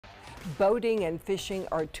Boating and fishing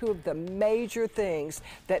are two of the major things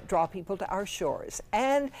that draw people to our shores.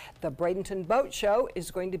 And the Bradenton Boat Show is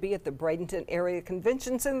going to be at the Bradenton Area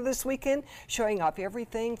Convention Center this weekend, showing off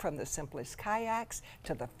everything from the simplest kayaks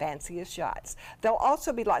to the fanciest yachts. There'll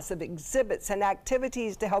also be lots of exhibits and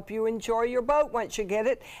activities to help you enjoy your boat once you get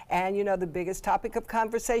it. And you know the biggest topic of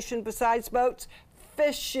conversation besides boats?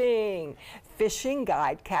 Fishing. Fishing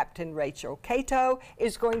guide Captain Rachel Cato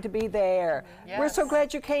is going to be there. Yes. We're so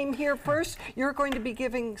glad you came here first. You're going to be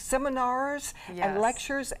giving seminars and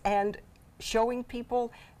lectures and showing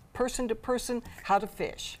people person to person how to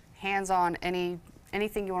fish. Hands-on,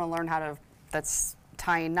 anything you want to learn how to, that's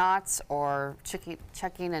tying knots or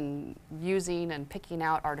checking and using and picking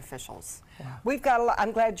out artificials. Wow. We've got a lot.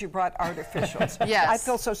 I'm glad you brought artificials. Yes. I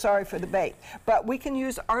feel so sorry for the bait, but we can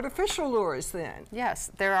use artificial lures then. Yes,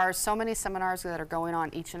 there are so many seminars that are going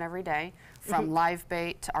on each and every day, from live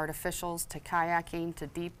bait to artificials to kayaking to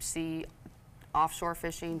deep sea offshore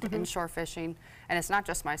fishing to inshore fishing, and it's not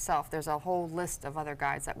just myself. There's a whole list of other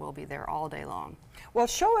guides that will be there all day long. Well,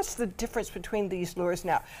 show us the difference between these lures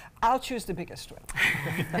now. I'll choose the biggest one.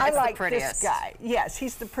 I like this guy. Yes,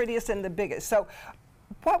 he's the prettiest and the biggest. So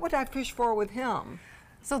what would I fish for with him?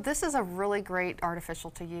 So this is a really great artificial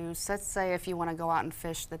to use. Let's say if you want to go out and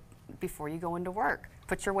fish before you go into work.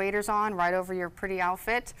 Put your waders on right over your pretty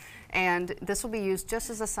outfit, and this will be used just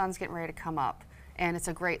as the sun's getting ready to come up. And it's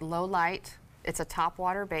a great low light. It's a top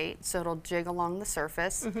water bait, so it'll jig along the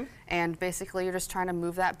surface, and basically you're just trying to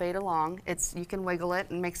move that bait along. You can wiggle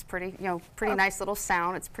it and makes pretty nice little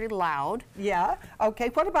sound. It's pretty loud. Yeah. Okay.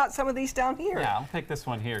 What about some of these down here? Yeah, I'll pick this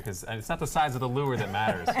one here because it's not the size of the lure that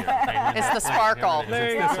matters here. Okay? It's the sparkle.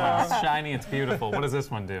 There you go. This one. It's shiny. It's beautiful. What does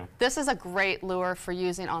this one do? This is a great lure for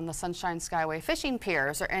using on the Sunshine Skyway fishing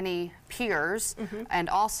piers or any piers, and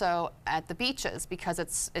also at the beaches because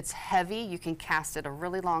it's heavy. You can cast it a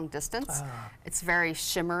really long distance. It's very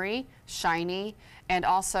shimmery, shiny, and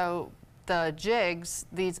also the jigs,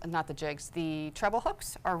 the treble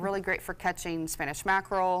hooks are really great for catching Spanish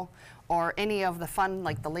mackerel or any of the fun,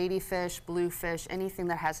 like the ladyfish, bluefish, anything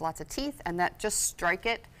that has lots of teeth, and that just strike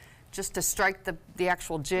it, just to strike the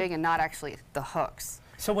actual jig and not actually the hooks.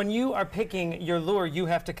 So when you are picking your lure, you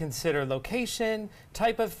have to consider location,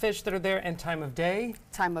 type of fish that are there, and time of day?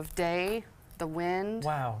 Time of day, the wind,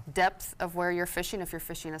 depth of where you're fishing, if you're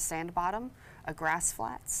fishing a sand bottom, a grass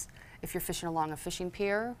flats, if you're fishing along a fishing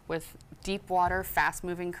pier with deep water, fast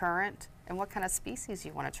moving current, and what kind of species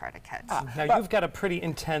you want to try to catch. Now you've got a pretty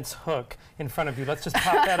intense hook in front of you. Let's just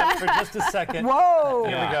pop that up for just a second. Whoa!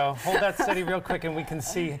 Here we go. Hold that steady real quick and we can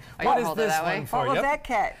see. What is this one for? What will that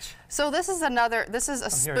catch? So this is a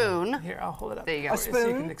spoon. Here, I'll hold it up. There you go. A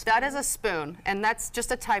spoon? That is a spoon, and that's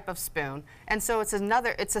just a type of spoon. And so it's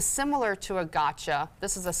a similar to a gotcha.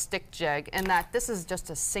 This is a stick jig, in that this is just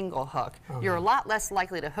a single hook. You're a lot less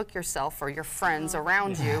likely to hook yourself or your friends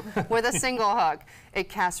around you with a single hook. It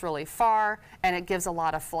casts really far, and it gives a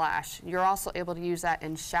lot of flash. You're also able to use that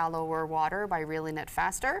in shallower water by reeling it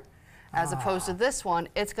faster. As opposed to this one,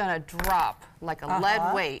 it's going to drop like a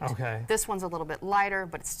lead weight. Okay. This one's a little bit lighter,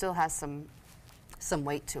 but it still has some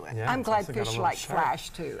weight to it. Yeah, I'm glad fish like flash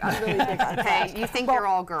too. I'm really big on flash. Hey, you think you're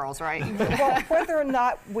all girls, right? Well, whether or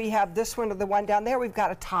not we have this one or the one down there, we've got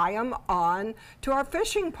to tie them on to our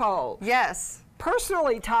fishing pole. Yes.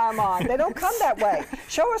 Personally tie them on. They don't come that way.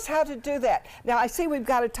 Show us how to do that. Now, I see we've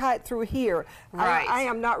got to tie it through here. Right. I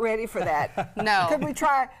am not ready for that. No. Could we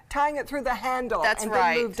try tying it through the handle That's and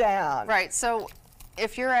right. then move down? Right. So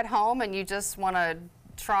if you're at home and you just want to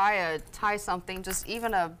tie something, just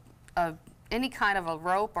even any kind of a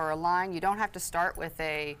rope or a line, you don't have to start with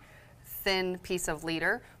a thin piece of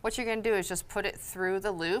leader. What you're going to do is just put it through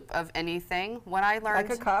the loop of anything. When I learned,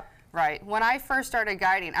 like a cup. Right. When I first started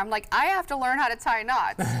guiding, I'm like, I have to learn how to tie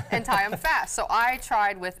knots and tie them fast. So I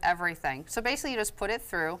tried with everything. So basically you just put it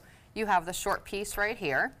through. You have the short piece right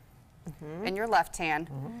here in your left hand.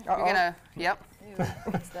 You're going to,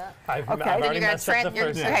 What's that? I've Okay. already messed up the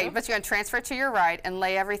first one. Okay, but you're going to transfer it to your right and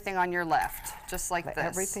lay everything on your left, just like this.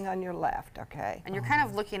 Everything on your left, okay. And you're kind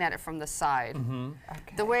of looking at it from the side.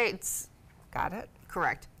 Okay. The way it's Got it?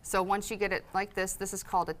 correct. So once you get it like this is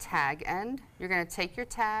called a tag end. You're going to take your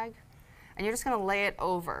tag and you're just going to lay it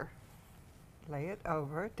over. Lay it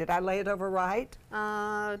over. Did I lay it over right?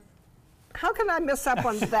 Uh, How can I mess up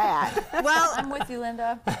on that? well, I'm with you,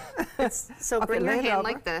 Linda. so Okay, bring your lay it hand over.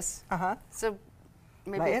 like this. Uh-huh. So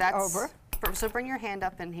maybe Lay it that's over. So bring your hand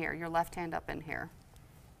up in here, your left hand up in here.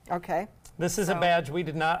 Okay. This is a badge we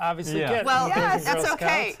did not obviously Yeah. get. Well, from the Boys and that's Girl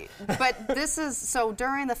okay. Scouts. But this is, so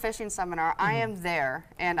during the fishing seminar, I am there,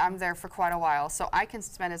 and I'm there for quite a while, so I can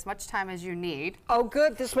spend as much time as you need Oh,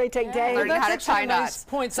 good. This may take days. learning how to that's actually tie a nice knots.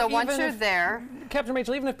 point. So So once even you're if- there, Captain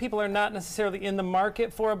Rachel, even if people are not necessarily in the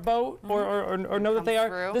market for a boat or know that Come they are,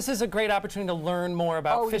 through. this is a great opportunity to learn more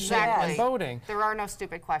about Oh, fishing yes. and boating. there are no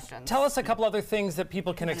stupid questions. Tell us a couple other things that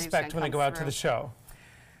people can Everything's expect gonna when they come go out to through. the show.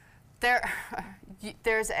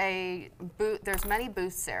 There's a booth. There's many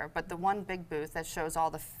booths there, but the one big booth that shows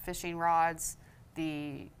all the fishing rods,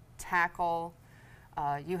 the tackle.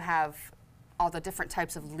 You have all the different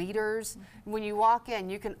types of leaders. When you walk in,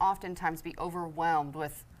 you can oftentimes be overwhelmed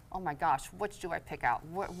with, oh my gosh, which do I pick out?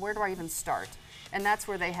 Where do I even start? And that's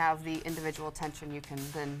where they have the individual attention you can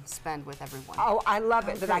then spend with everyone. Oh, I love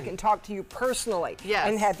it that I can talk to you personally Yes.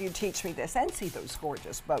 and have you teach me this and see those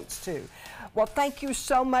gorgeous boats too. Well, thank you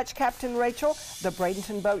so much, Captain Rachel. The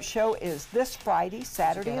Bradenton Boat Show is this Friday,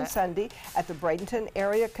 Saturday, get and it? Sunday at the Bradenton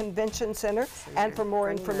Area Convention Center. And for more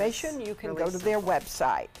bring information, this you can really go to their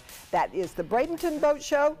website. That is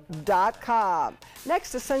thebradentonboatshow.com.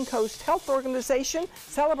 Next, the Suncoast Health Organization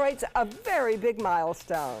celebrates a very big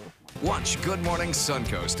milestone. Watch Good Morning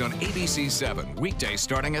Suncoast on ABC 7, weekdays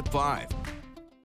starting at 5.